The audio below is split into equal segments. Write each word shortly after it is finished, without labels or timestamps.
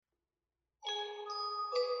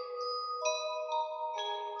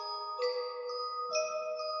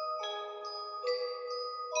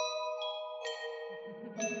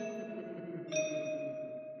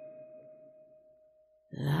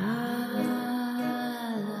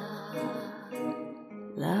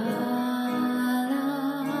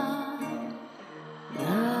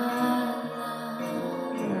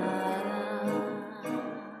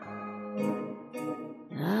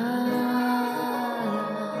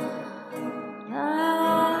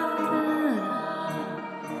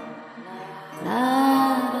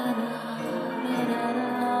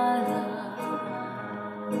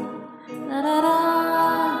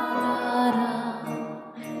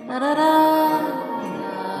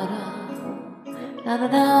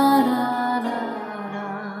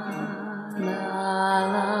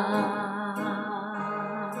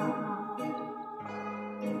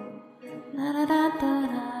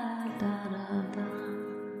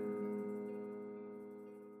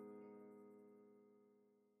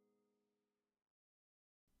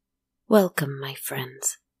Welcome, my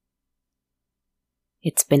friends.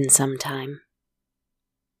 It's been some time.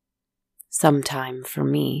 Some time for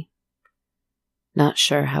me. Not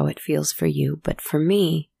sure how it feels for you, but for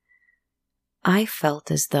me, I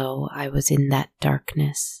felt as though I was in that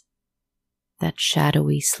darkness, that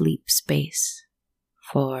shadowy sleep space,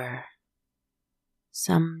 for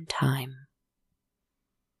some time.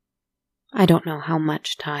 I don't know how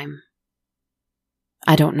much time.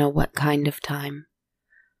 I don't know what kind of time.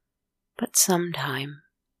 But sometime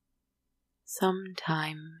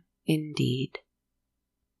indeed.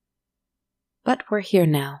 But we're here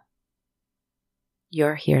now.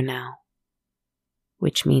 You're here now,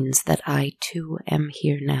 which means that I too am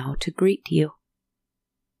here now to greet you.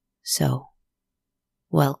 So,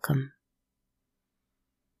 welcome.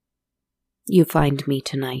 You find me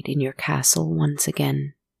tonight in your castle once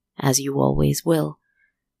again, as you always will.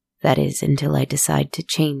 That is, until I decide to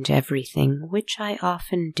change everything, which I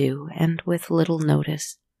often do, and with little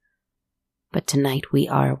notice. But tonight we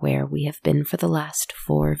are where we have been for the last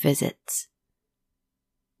 4 visits.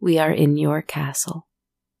 We are in your castle.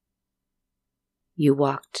 You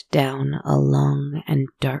walked down a long and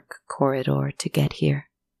dark corridor to get here.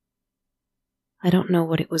 I don't know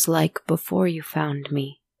what it was like before you found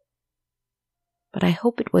me, but I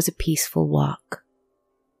hope it was a peaceful walk.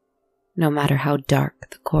 No matter how dark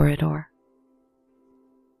the corridor.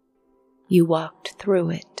 You walked through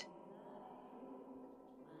it,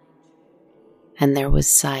 and there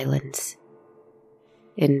was silence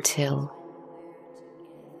until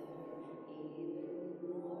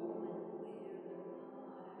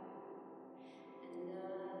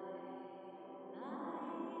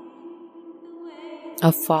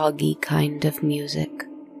a foggy kind of music,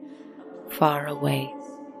 far away.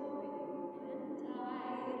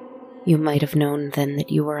 You might have known then that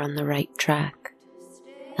you were on the right track,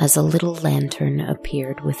 as a little lantern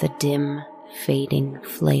appeared with a dim, fading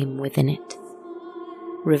flame within it,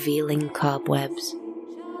 revealing cobwebs,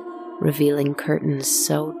 revealing curtains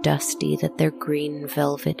so dusty that their green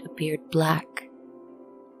velvet appeared black,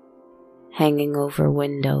 hanging over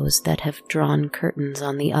windows that have drawn curtains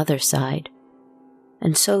on the other side,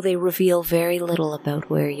 and so they reveal very little about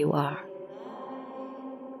where you are.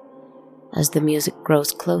 As the music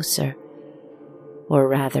grows closer, or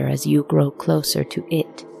rather as you grow closer to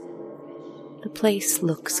it, the place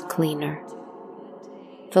looks cleaner,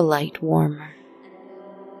 the light warmer,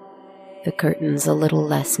 the curtains a little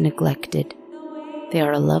less neglected. They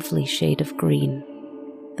are a lovely shade of green,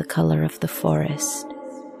 the color of the forest.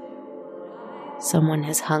 Someone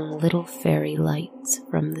has hung little fairy lights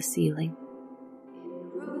from the ceiling,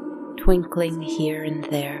 twinkling here and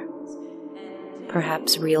there,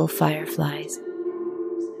 perhaps real fireflies,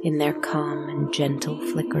 in their calm and gentle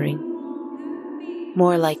flickering,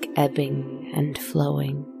 more like ebbing and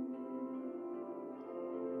flowing.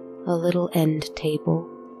 A little end table,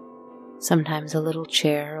 sometimes a little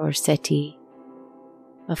chair or settee,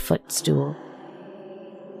 a footstool.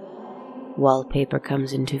 Wallpaper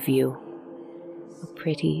comes into view, a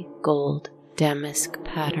pretty gold damask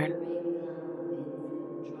pattern.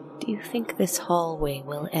 Do you think this hallway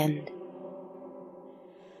will end?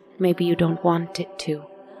 Maybe you don't want it to,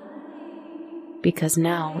 because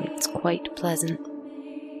now it's quite pleasant.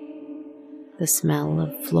 The smell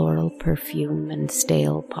of floral perfume and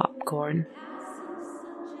stale popcorn.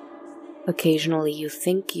 Occasionally you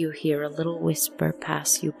think you hear a little whisper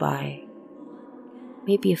pass you by,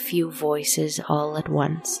 maybe a few voices all at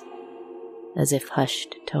once, as if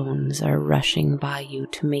hushed tones are rushing by you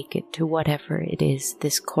to make it to whatever it is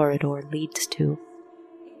this corridor leads to.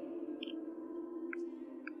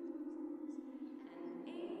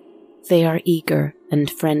 They are eager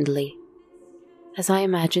and friendly, as I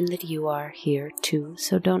imagine that you are here too,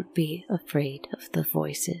 so don't be afraid of the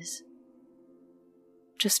voices.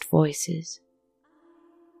 Just voices,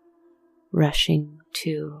 rushing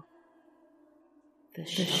to the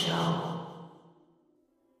show.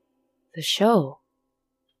 The show?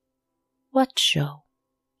 What show?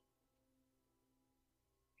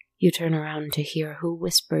 You turn around to hear who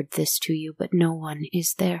whispered this to you, but no one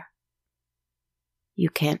is there. You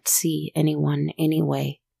can't see anyone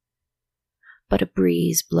anyway, but a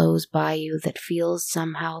breeze blows by you that feels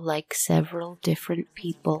somehow like several different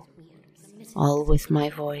people, all with my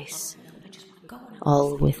voice,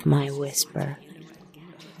 all with my whisper.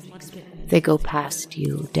 They go past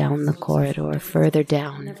you, down the corridor, further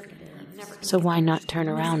down. So why not turn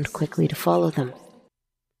around quickly to follow them?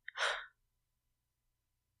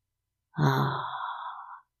 Ah,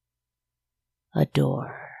 a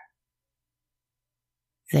door.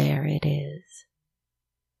 There it is.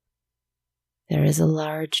 There is a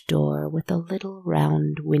large door with a little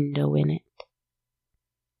round window in it.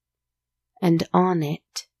 And on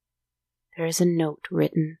it, there is a note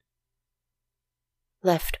written,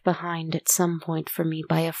 left behind at some point for me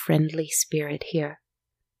by a friendly spirit here.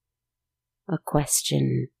 A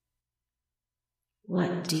question.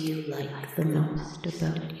 What do you like the most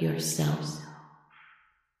about yourself?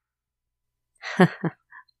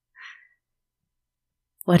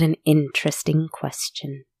 What an interesting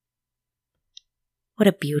question. What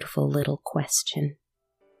a beautiful little question.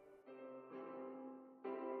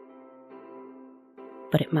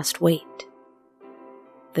 But it must wait.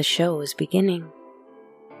 The show is beginning.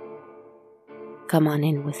 Come on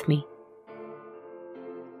in with me.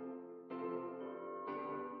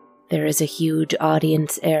 There is a huge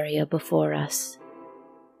audience area before us.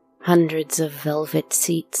 Hundreds of velvet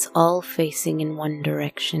seats all facing in one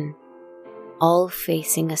direction, all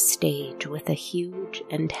facing a stage with a huge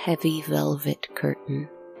and heavy velvet curtain.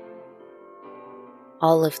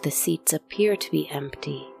 All of the seats appear to be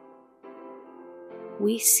empty.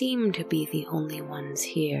 We seem to be the only ones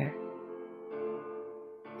here.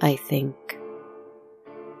 I think.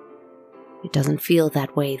 It doesn't feel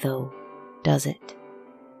that way though, does it?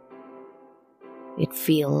 It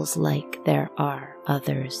feels like there are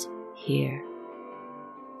others here.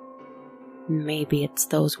 Maybe it's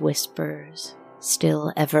those whispers,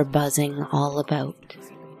 still ever buzzing all about.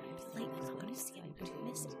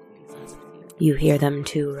 You hear them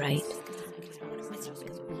too, right?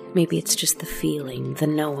 Maybe it's just the feeling, the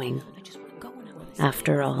knowing.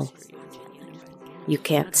 After all, you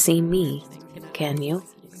can't see me, can you?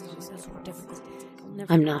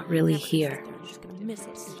 I'm not really here.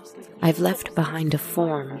 I've left behind a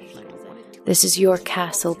form. This is your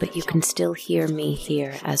castle, but you can still hear me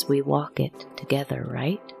here as we walk it together,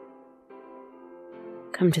 right?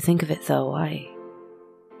 Come to think of it, though, I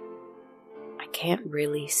can't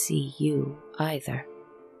really see you either.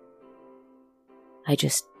 I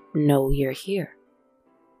just know you're here.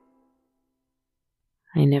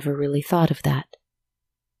 I never really thought of that.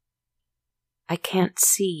 I can't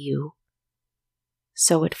see you.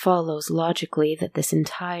 So it follows logically that this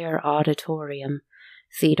entire auditorium,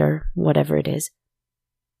 theater, whatever it is,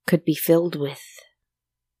 could be filled with,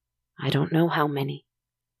 I don't know how many.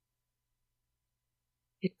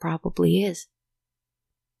 It probably is.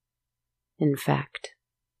 In fact,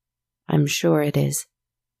 I'm sure it is.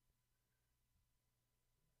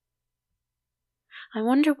 I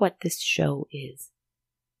wonder what this show is.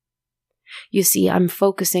 You see, I'm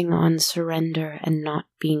focusing on surrender and not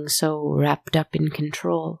being so wrapped up in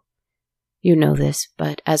control. You know this,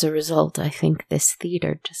 but as a result, I think this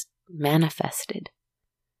theater just manifested.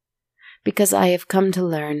 Because I have come to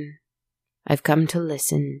learn, I've come to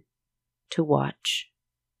listen, to watch,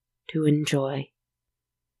 to enjoy.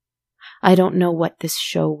 I don't know what this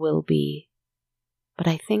show will be, but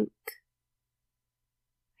I think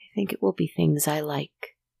it will be things I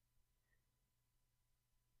like.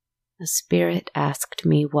 A spirit asked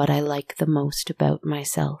me what I like the most about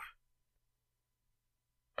myself.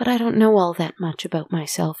 But I don't know all that much about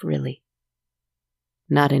myself, really.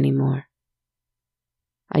 Not anymore.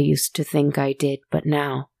 I used to think I did, but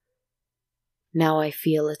now I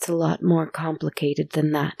feel it's a lot more complicated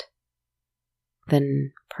than that.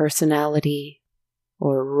 Than personality,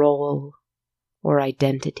 or role, or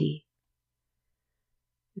identity.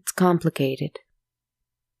 It's complicated.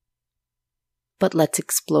 But let's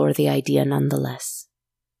explore the idea nonetheless.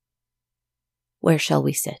 Where shall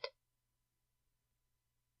we sit?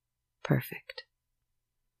 Perfect.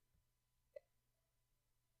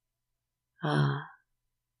 Ah,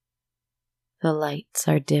 the lights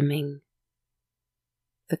are dimming.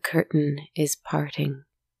 The curtain is parting.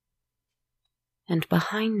 And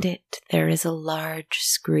behind it there is a large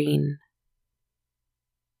screen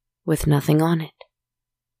with nothing on it.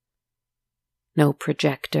 No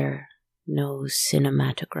projector, no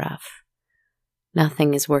cinematograph.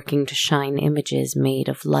 Nothing is working to shine images made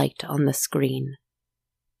of light on the screen.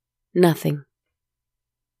 Nothing.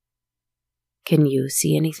 Can you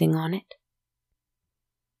see anything on it?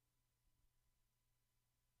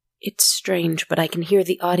 It's strange, but I can hear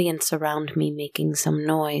the audience around me making some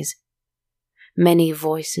noise. Many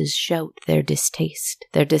voices shout their distaste,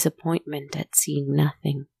 their disappointment at seeing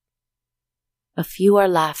nothing. A few are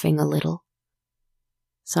laughing a little.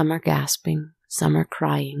 Some are gasping, some are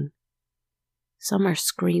crying. Some are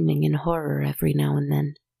screaming in horror every now and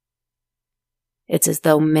then. It's as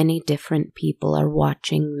though many different people are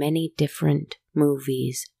watching many different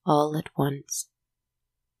movies all at once.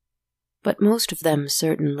 But most of them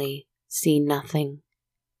certainly see nothing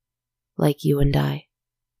like you and I.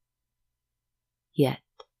 Yet.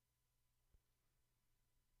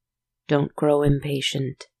 Don't grow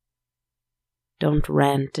impatient. Don't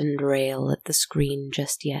rant and rail at the screen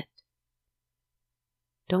just yet.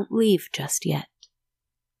 Don't leave just yet.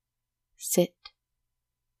 Sit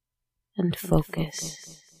and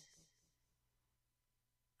focus.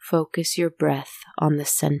 Focus your breath on the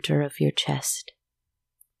center of your chest.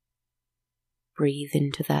 Breathe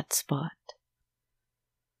into that spot.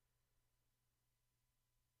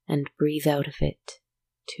 And breathe out of it,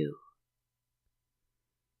 too.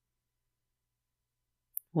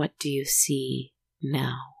 What do you see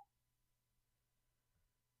now?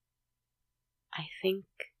 I think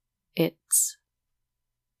it's,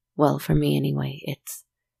 well, for me anyway, it's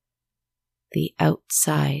the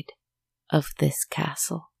outside of this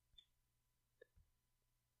castle.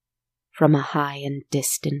 From a high and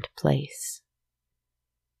distant place,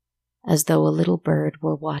 as though a little bird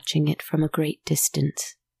were watching it from a great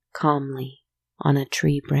distance, calmly on a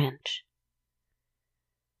tree branch.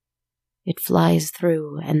 It flies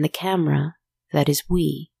through, and the camera, that is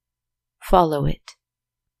we, follow it.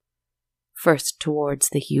 First towards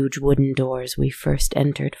the huge wooden doors we first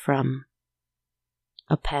entered from.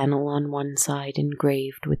 A panel on one side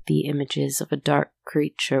engraved with the images of a dark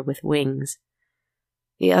creature with wings.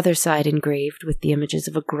 The other side engraved with the images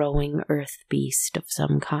of a growing earth beast of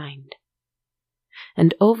some kind.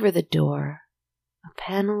 And over the door, a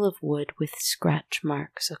panel of wood with scratch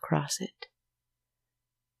marks across it.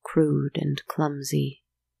 Crude and clumsy,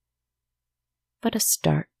 but a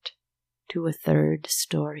start to a third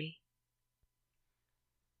story.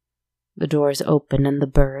 The doors open and the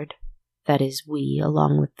bird, that is we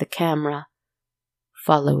along with the camera,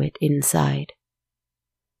 follow it inside.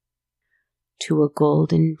 To a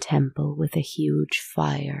golden temple with a huge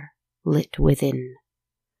fire lit within.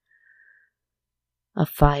 A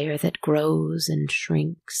fire that grows and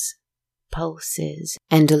shrinks, pulses,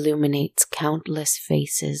 and illuminates countless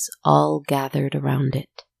faces all gathered around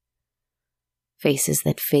it. Faces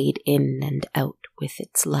that fade in and out with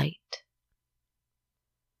its light.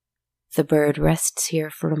 The bird rests here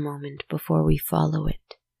for a moment before we follow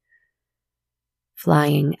it,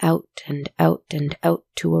 flying out and out and out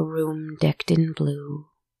to a room decked in blue,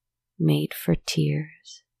 made for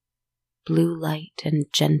tears, blue light and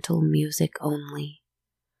gentle music only,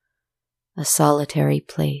 a solitary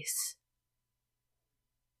place,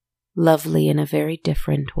 lovely in a very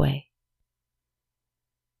different way.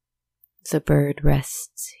 The bird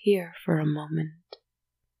rests here for a moment.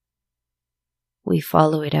 We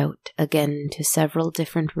follow it out again to several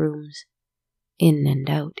different rooms, in and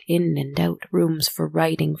out, rooms for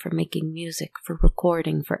writing, for making music, for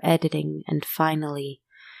recording, for editing, and finally,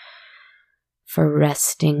 for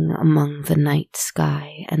resting among the night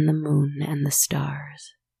sky and the moon and the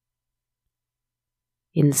stars.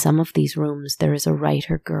 In some of these rooms there is a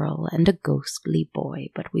writer girl and a ghostly boy,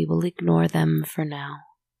 but we will ignore them for now.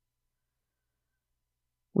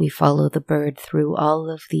 We follow the bird through all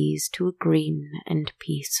of these to a green and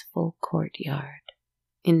peaceful courtyard,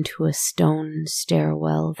 into a stone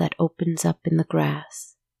stairwell that opens up in the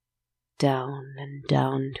grass, down and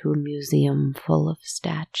down to a museum full of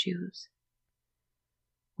statues.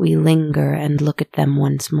 We linger and look at them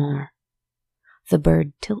once more, the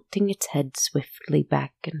bird tilting its head swiftly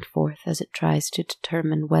back and forth as it tries to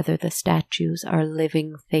determine whether the statues are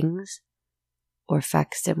living things or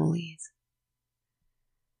facsimiles.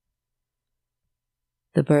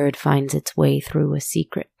 The bird finds its way through a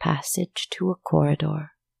secret passage to a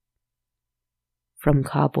corridor. From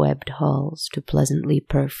cobwebbed halls to pleasantly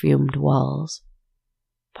perfumed walls,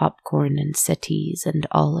 popcorn and settees and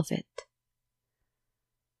all of it.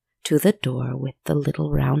 To the door with the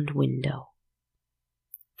little round window.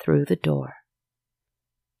 Through the door.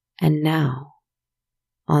 And now,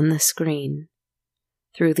 on the screen,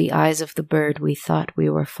 through the eyes of the bird we thought we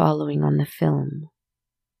were following on the film,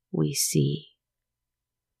 we see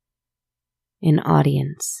an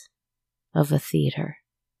audience of a theater.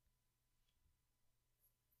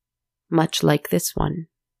 Much like this one,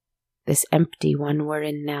 this empty one we're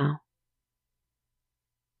in now.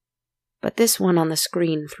 But this one on the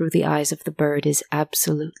screen through the eyes of the bird is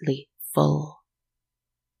absolutely full.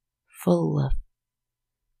 Full of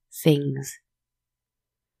things.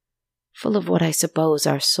 Full of what I suppose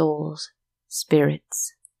are souls,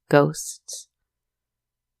 spirits, ghosts.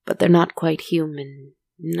 But they're not quite human.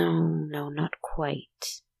 No, not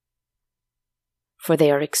quite. for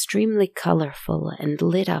they are extremely colorful and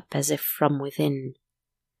lit up as if from within,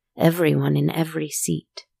 everyone in every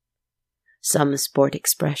seat. Some sport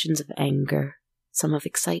expressions of anger, some of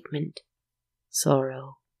excitement,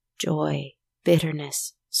 sorrow, joy,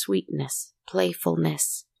 bitterness, sweetness,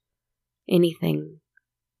 playfulness, anything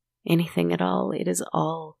at all. It is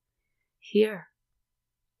all here.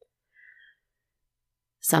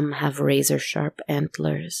 Some have razor-sharp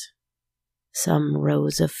antlers, some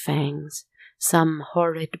rows of fangs, some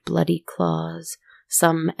horrid bloody claws,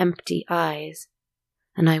 some empty eyes,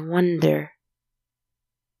 and I wonder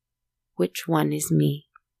which one is me.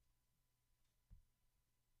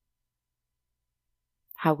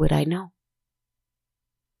 How would I know?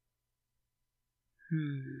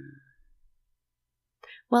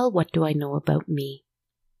 Well, what do I know about me?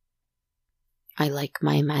 I like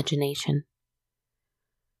my imagination.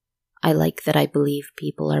 I like that I believe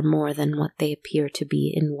people are more than what they appear to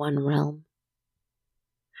be in one realm.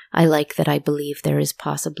 I like that I believe there is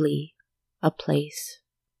possibly a place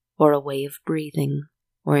or a way of breathing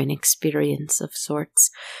or an experience of sorts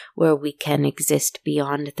where we can exist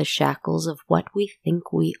beyond the shackles of what we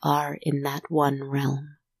think we are in that one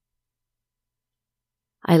realm.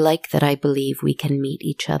 I like that I believe we can meet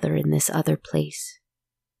each other in this other place,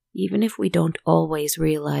 even if we don't always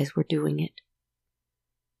realize we're doing it.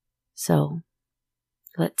 So,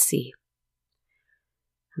 let's see.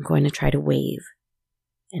 I'm going to try to wave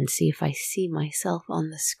and see if I see myself on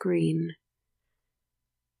the screen.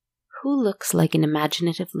 Who looks like an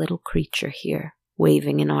imaginative little creature here,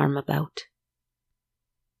 waving an arm about?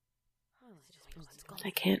 I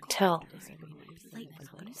can't tell.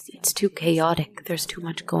 It's too chaotic. There's too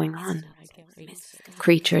much going on.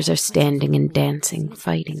 Creatures are standing and dancing,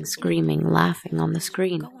 fighting, screaming, laughing on the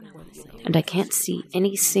screen. And I can't see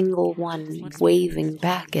any single one waving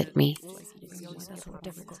back at me.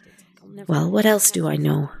 Well, what else do I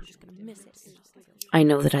know? I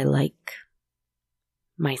know that I like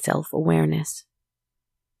my self-awareness.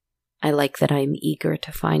 I like that I am eager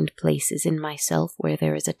to find places in myself where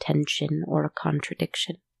there is a tension or a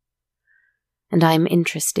contradiction. And I am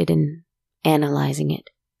interested in analyzing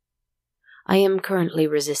it. I am currently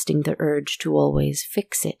resisting the urge to always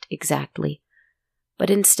fix it exactly, but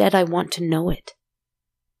instead I want to know it,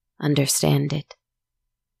 understand it,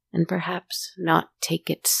 and perhaps not take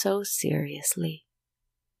it so seriously.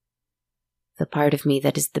 The part of me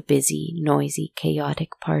that is the busy, noisy,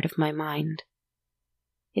 chaotic part of my mind.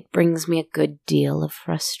 It brings me a good deal of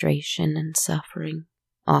frustration and suffering,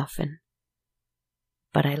 often.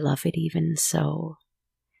 But I love it even so,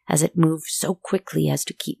 as it moves so quickly as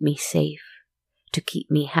to keep me safe, to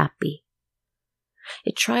keep me happy.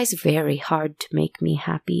 It tries very hard to make me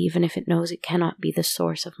happy, even if it knows it cannot be the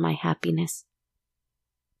source of my happiness.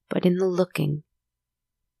 But in the looking,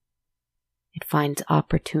 it finds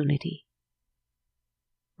opportunity,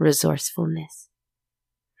 resourcefulness.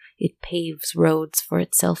 It paves roads for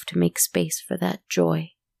itself to make space for that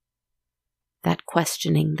joy, that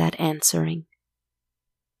questioning, that answering.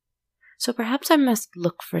 So perhaps I must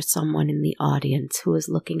look for someone in the audience who is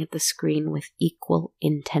looking at the screen with equal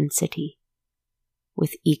intensity,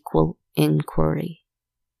 with equal inquiry.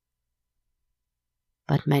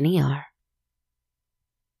 But many are.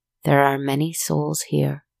 There are many souls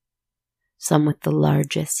here, some with the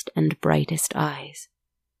largest and brightest eyes,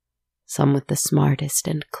 some with the smartest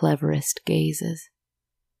and cleverest gazes.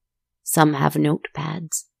 Some have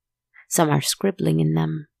notepads, some are scribbling in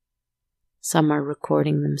them. Some are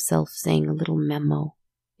recording themselves saying a little memo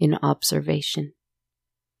in observation.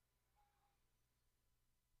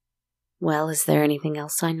 Well, is there anything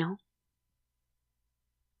else I know?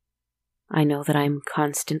 I know that I am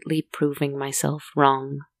constantly proving myself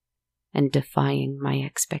wrong and defying my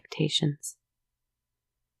expectations.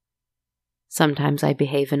 Sometimes I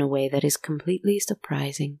behave in a way that is completely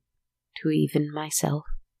surprising to even myself.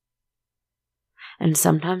 And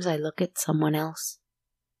sometimes I look at someone else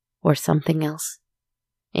or something else,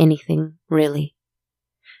 anything really,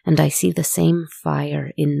 and I see the same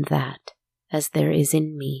fire in that as there is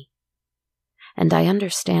in me. And I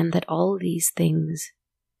understand that all these things,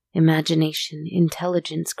 imagination,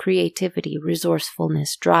 intelligence, creativity,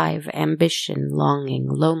 resourcefulness, drive, ambition, longing,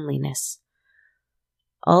 loneliness,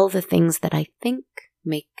 all the things that I think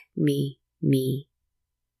make me me,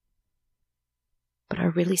 but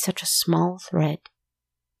are really such a small thread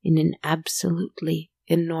in an absolutely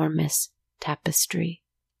enormous tapestry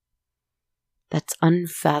that's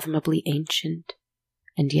unfathomably ancient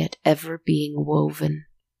and yet ever being woven.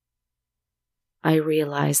 I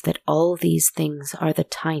realize that all these things are the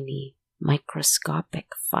tiny, microscopic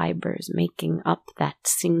fibers making up that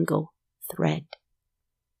single thread.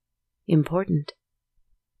 Important,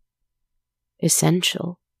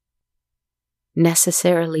 essential,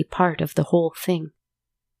 necessarily part of the whole thing.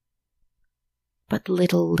 But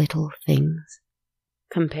little things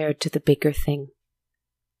compared to the bigger thing,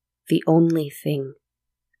 the only thing,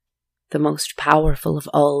 the most powerful of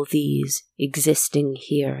all these, existing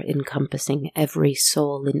here, encompassing every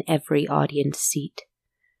soul in every audience seat,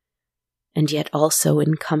 and yet also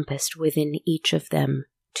encompassed within each of them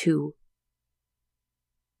too.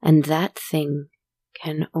 And that thing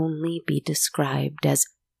can only be described as,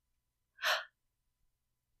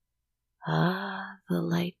 the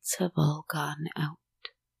lights have all gone out.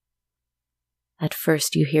 At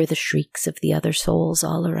first you hear the shrieks of the other souls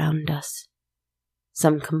all around us,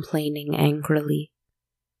 some complaining angrily,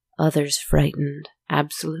 others frightened,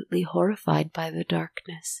 absolutely horrified by the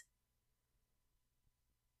darkness.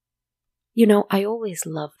 You know, I always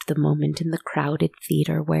loved the moment in the crowded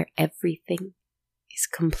theater where everything is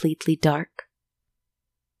completely dark,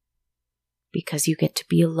 because you get to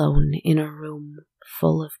be alone in a room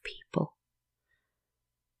full of people.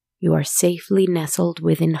 You are safely nestled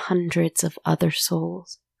within hundreds of other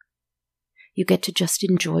souls. You get to just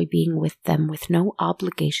enjoy being with them with no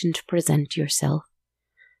obligation to present yourself,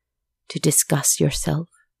 to discuss yourself,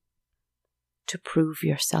 to prove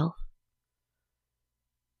yourself.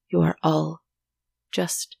 You are all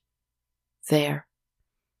just there,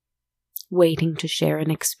 waiting to share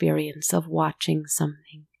an experience of watching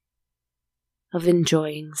something, of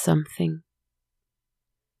enjoying something.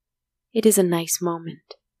 It is a nice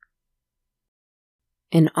moment,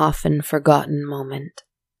 an often forgotten moment.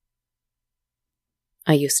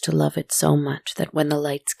 I used to love it so much that when the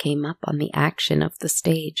lights came up on the action of the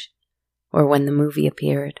stage, or when the movie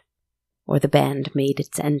appeared, or the band made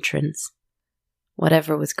its entrance,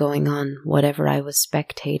 whatever was going on, whatever I was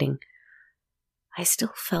spectating, I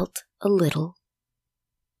still felt a little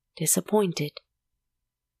disappointed.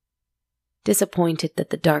 Disappointed that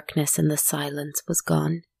the darkness and the silence was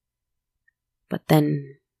gone, but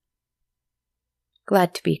then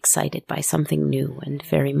glad to be excited by something new and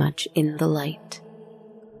very much in the light.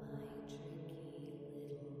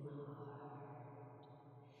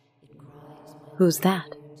 Who's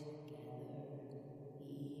that?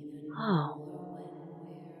 Oh,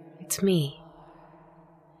 it's me.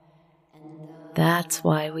 That's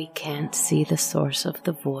why we can't see the source of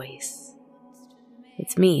the voice.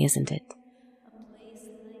 It's me, isn't it?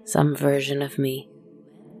 Some version of me.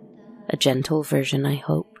 A gentle version, I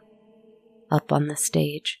hope, up on the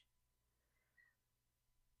stage.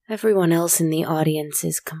 Everyone else in the audience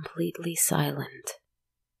is completely silent.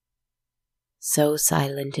 So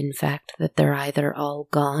silent, in fact, that they're either all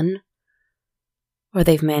gone, or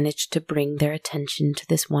they've managed to bring their attention to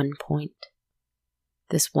this one point,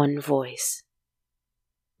 this one voice.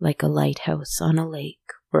 Like a lighthouse on a lake,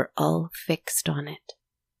 we're all fixed on it.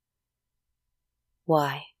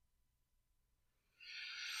 Why?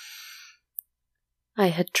 I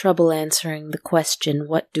had trouble answering the question,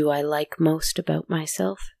 what do I like most about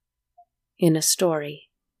myself, in a story.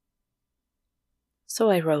 So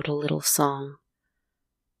I wrote a little song.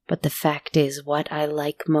 But the fact is, what I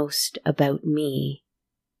like most about me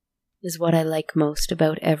is what I like most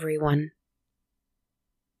about everyone,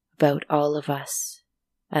 about all of us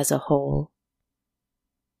as a whole.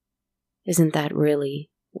 Isn't that really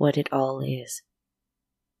what it all is?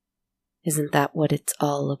 Isn't that what it's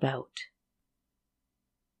all about?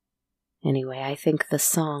 Anyway, I think the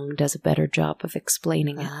song does a better job of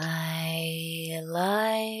explaining it. I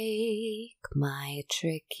like my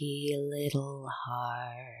tricky little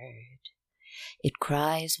heart. It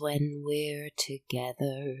cries when we're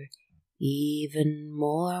together, even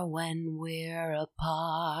more when we're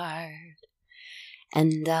apart.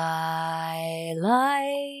 And I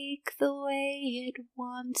like the way it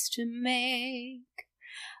wants to make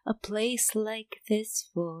a place like this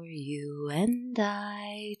for you and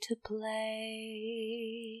I to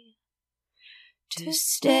play. To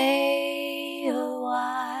stay a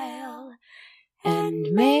while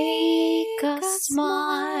and make us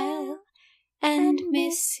smile and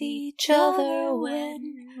miss each other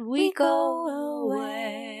when we go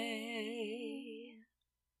away.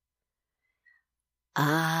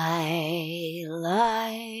 I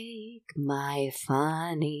like my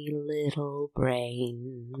funny little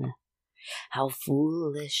brain, how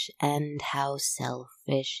foolish and how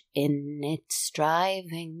selfish in its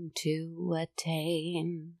striving to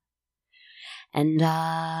attain. And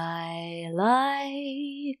I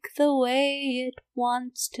like the way it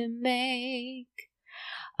wants to make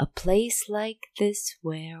a place like this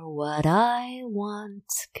where what I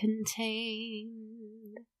want's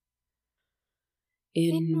contained.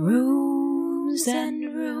 In rooms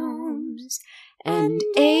and rooms and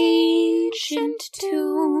ancient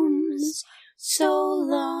tunes, so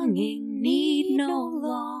longing need no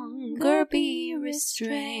longer be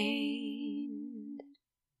restrained.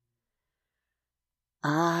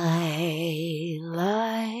 I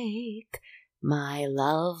like my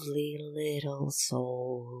lovely little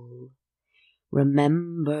soul,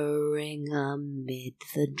 remembering amid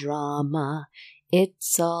the drama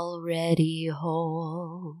it's already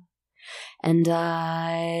whole. And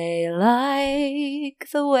I like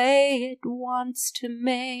the way it wants to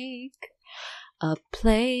make a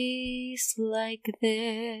place like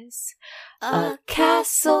this, a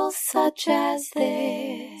castle such as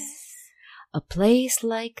this. A place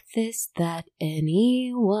like this that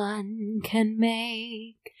anyone can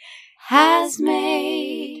make, has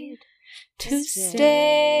made, to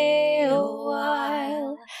stay a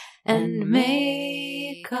while and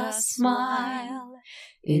make us smile,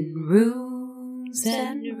 in rooms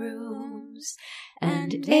and rooms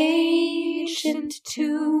and ancient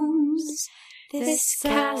tombs. This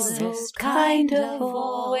castle kind of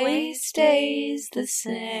always stays the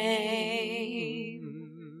same.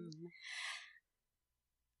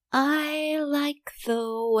 I like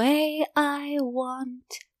the way I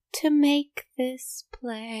want to make this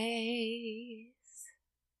place.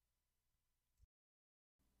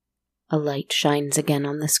 A light shines again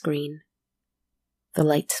on the screen. The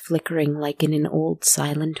light's flickering like in an old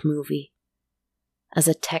silent movie, as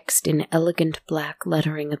a text in elegant black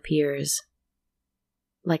lettering appears,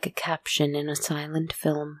 like a caption in a silent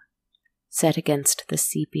film, set against the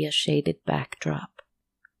sepia-shaded backdrop.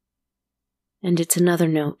 And it's another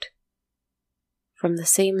note, from the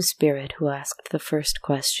same spirit who asked the first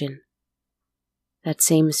question. That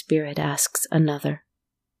same spirit asks another.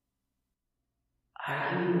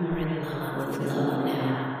 Are you more in love with love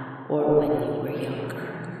now, or when you were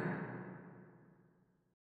younger?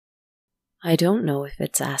 I don't know if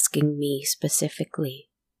it's asking me specifically,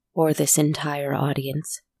 or this entire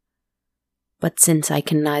audience. But since I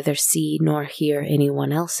can neither see nor hear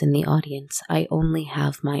anyone else in the audience, I only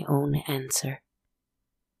have my own answer.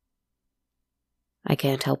 I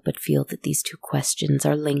can't help but feel that these two questions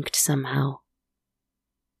are linked somehow.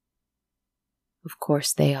 Of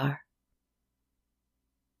course they are.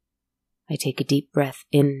 I take a deep breath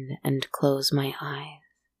in and close my eyes.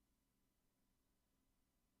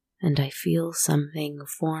 And I feel something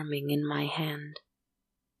forming in my hand,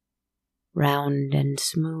 round and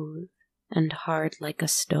smooth and hard like a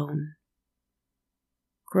stone,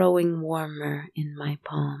 growing warmer in my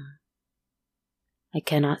palm. I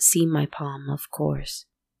cannot see my palm, of course,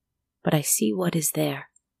 but I see what is there.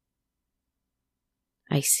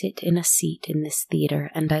 I sit in a seat in this theater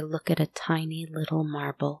and I look at a tiny little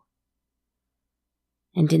marble.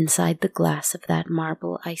 And inside the glass of that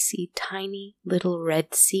marble I see tiny little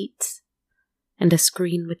red seats and a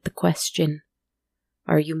screen with the question,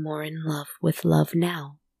 are you more in love with love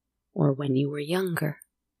now, or when you were younger?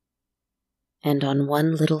 And on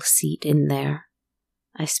one little seat in there,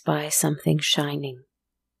 I spy something shining,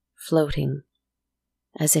 floating,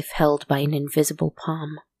 as if held by an invisible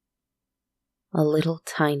palm. A little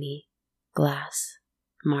tiny glass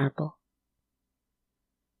marble.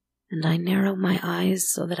 And I narrow my eyes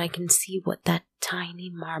so that I can see what that tiny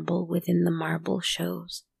marble within the marble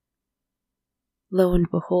shows. Lo and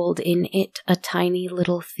behold, in it a tiny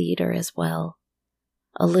little theater as well.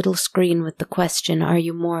 A little screen with the question, are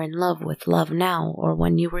you more in love with love now, or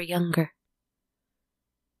when you were younger?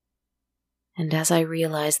 And as I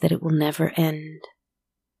realize that it will never end,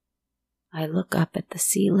 I look up at the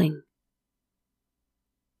ceiling.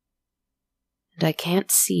 And I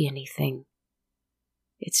can't see anything.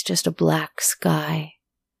 It's just a black sky,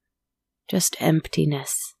 just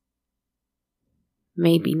emptiness.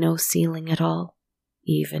 Maybe no ceiling at all,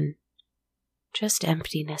 even. Just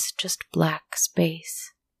emptiness, just black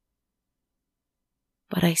space.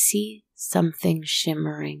 But I see something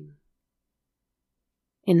shimmering.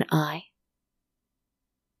 An eye.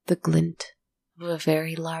 The glint of a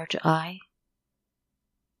very large eye.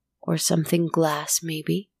 Or something glass,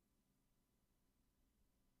 maybe.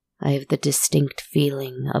 I have the distinct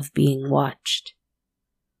feeling of being watched.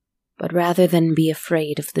 But rather than be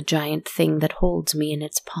afraid of the giant thing that holds me in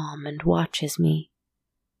its palm and watches me,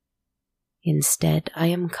 instead I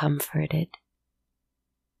am comforted,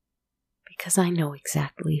 because I know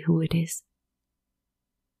exactly who it is.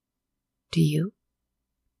 Do you?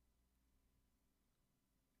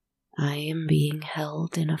 I am being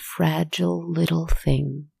held in a fragile little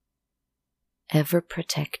thing, ever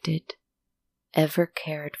protected, ever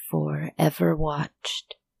cared for, ever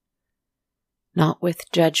watched, not with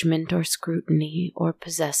judgment or scrutiny or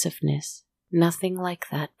possessiveness, nothing like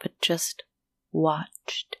that, but just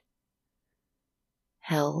watched,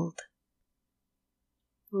 held,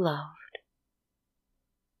 loved,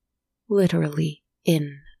 literally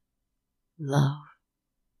in love.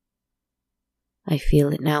 I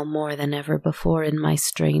feel it now more than ever before in my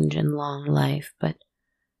strange and long life, but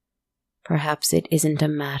perhaps it isn't a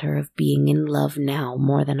matter of being in love now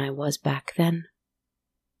more than I was back then.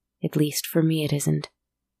 At least for me it isn't.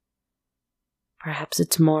 Perhaps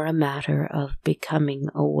it's more a matter of becoming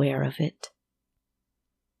aware of it.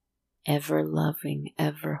 Ever loving,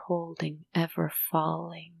 ever holding, ever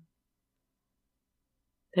falling.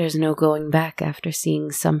 There's no going back after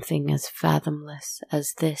seeing something as fathomless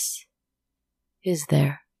as this. Is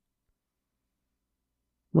there?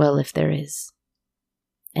 Well, if there is,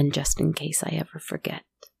 and just in case I ever forget,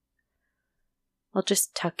 I'll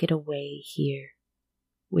just tuck it away here,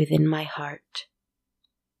 within my heart,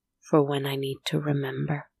 for when I need to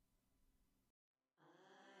remember.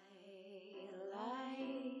 I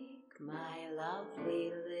like my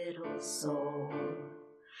lovely little soul,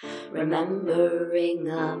 remembering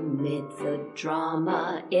amid the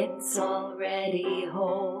drama it's already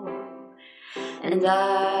whole. And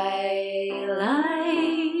I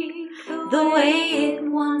like the way it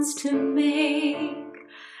wants to make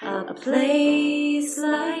a place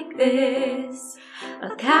like this,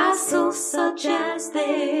 a castle such as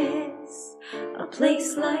this, a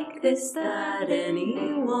place like this that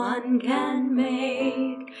anyone can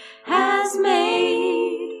make, has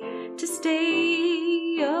made to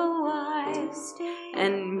stay a while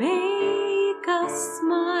and make us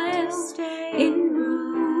smile in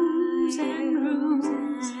rooms and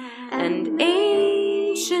rooms and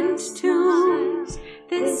ancient tombs.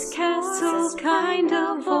 This castle kind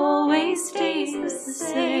of always stays the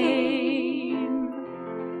same.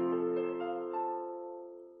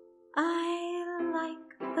 I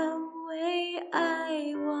like the way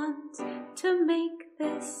I want to make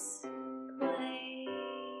this place.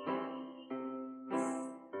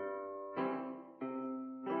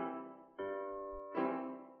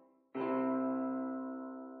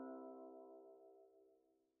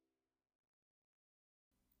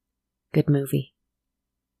 Good movie.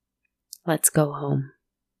 Let's go home.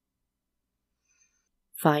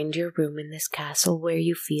 Find your room in this castle where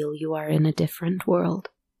you feel you are in a different world.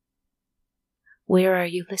 Where are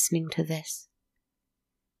you listening to this?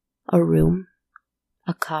 A room?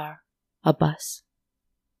 A car? A bus?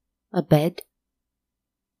 A bed?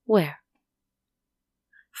 Where?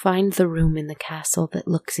 Find the room in the castle that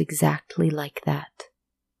looks exactly like that.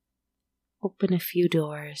 Open a few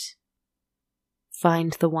doors.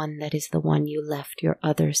 Find the one that is the one you left your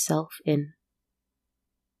other self in.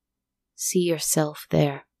 See yourself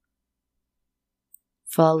there.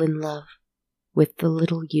 Fall in love with the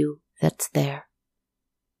little you that's there,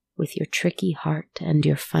 with your tricky heart and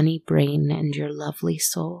your funny brain and your lovely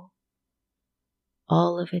soul,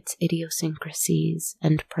 all of its idiosyncrasies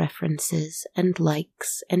and preferences and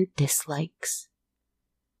likes and dislikes.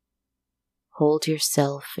 Hold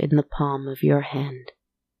yourself in the palm of your hand,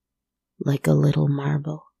 like a little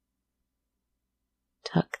marble.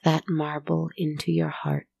 Tuck that marble into your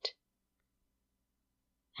heart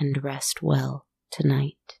and rest well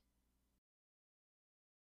tonight.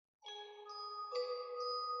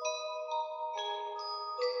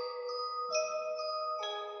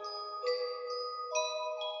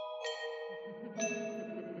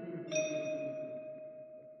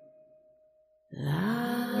 La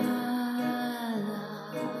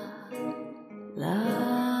la la.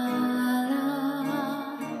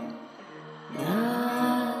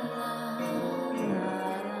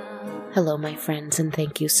 Hello, my friends, and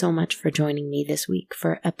thank you so much for joining me this week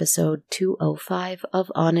for episode 205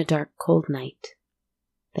 of On a Dark Cold Night.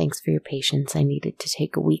 Thanks for your patience. I needed to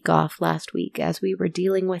take a week off last week as we were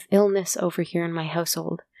dealing with illness over here in my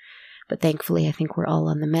household. But thankfully, I think we're all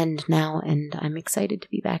on the mend now, and I'm excited to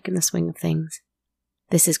be back in the swing of things.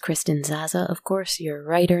 This is Kristen Zaza, of course, your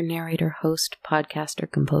writer, narrator, host,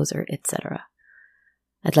 podcaster, composer, etc.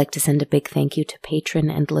 I'd like to send a big thank you to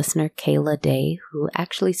patron and listener Kayla Day, who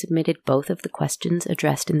actually submitted both of the questions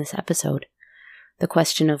addressed in this episode. The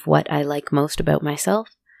question of what I like most about myself,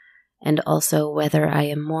 and also whether I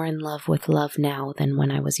am more in love with love now than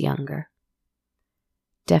when I was younger.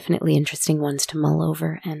 Definitely interesting ones to mull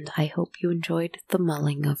over, and I hope you enjoyed the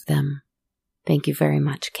mulling of them. Thank you very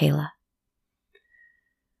much, Kayla.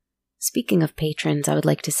 Speaking of patrons, I would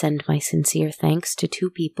like to send my sincere thanks to two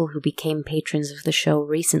people who became patrons of the show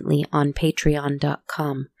recently on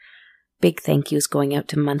patreon.com. Big thank yous going out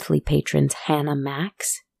to monthly patrons Hannah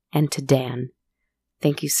Max and to Dan.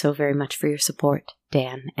 Thank you so very much for your support,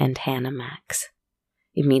 Dan and Hannah Max.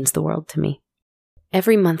 It means the world to me.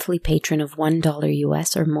 Every monthly patron of $1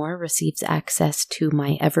 US or more receives access to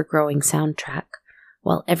my ever-growing soundtrack,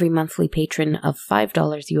 while every monthly patron of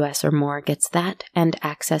 $5 US or more gets that and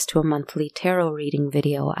access to a monthly tarot reading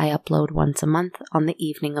video I upload once a month on the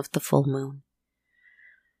evening of the full moon.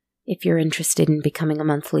 If you're interested in becoming a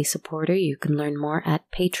monthly supporter, you can learn more at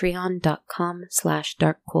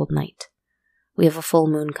patreon.com/darkcoldnight. We have a full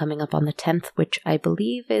moon coming up on the 10th, which I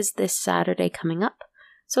believe is this Saturday coming up,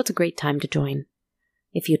 so it's a great time to join.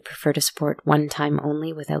 If you'd prefer to support one time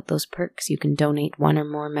only without those perks, you can donate one or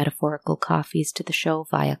more metaphorical coffees to the show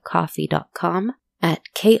via ko-fi.com at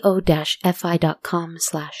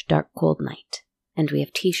ko-fi.com/darkcoldnight. And we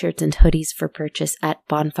have t-shirts and hoodies for purchase at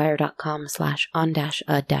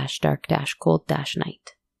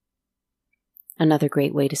bonfire.com/on-a-dark-cold-night. Another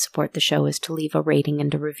great way to support the show is to leave a rating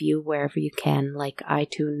and a review wherever you can, like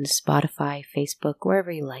iTunes, Spotify, Facebook,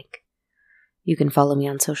 wherever you like. You can follow me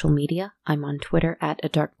on social media. I'm on Twitter at A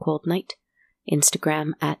Dark Cold Night,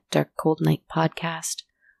 Instagram at Dark Cold Night Podcast,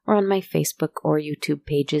 or on my Facebook or YouTube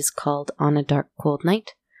pages called On a Dark Cold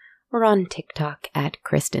Night, or on TikTok at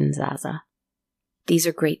Kristen Zaza. These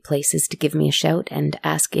are great places to give me a shout and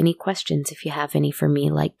ask any questions if you have any for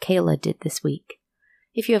me, like Kayla did this week.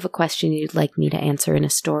 If you have a question you'd like me to answer in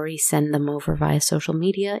a story, send them over via social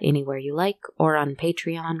media, anywhere you like, or on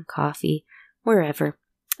Patreon, Ko-fi, wherever,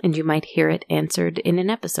 and you might hear it answered in an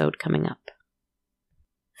episode coming up.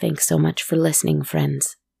 Thanks so much for listening,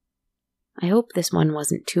 friends. I hope this one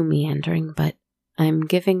wasn't too meandering, but I'm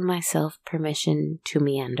giving myself permission to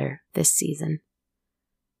meander this season.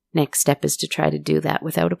 Next step is to try to do that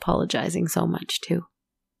without apologizing so much, too.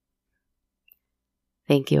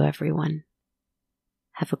 Thank you, everyone.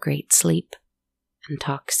 Have a great sleep, and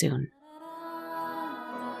talk soon.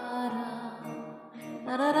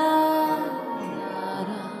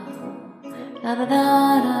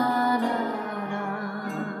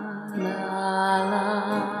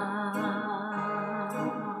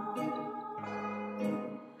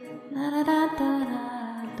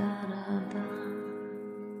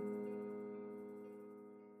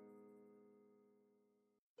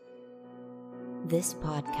 This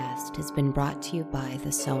podcast has been brought to you by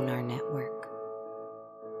the Sonar Network.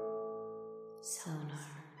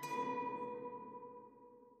 Sonar.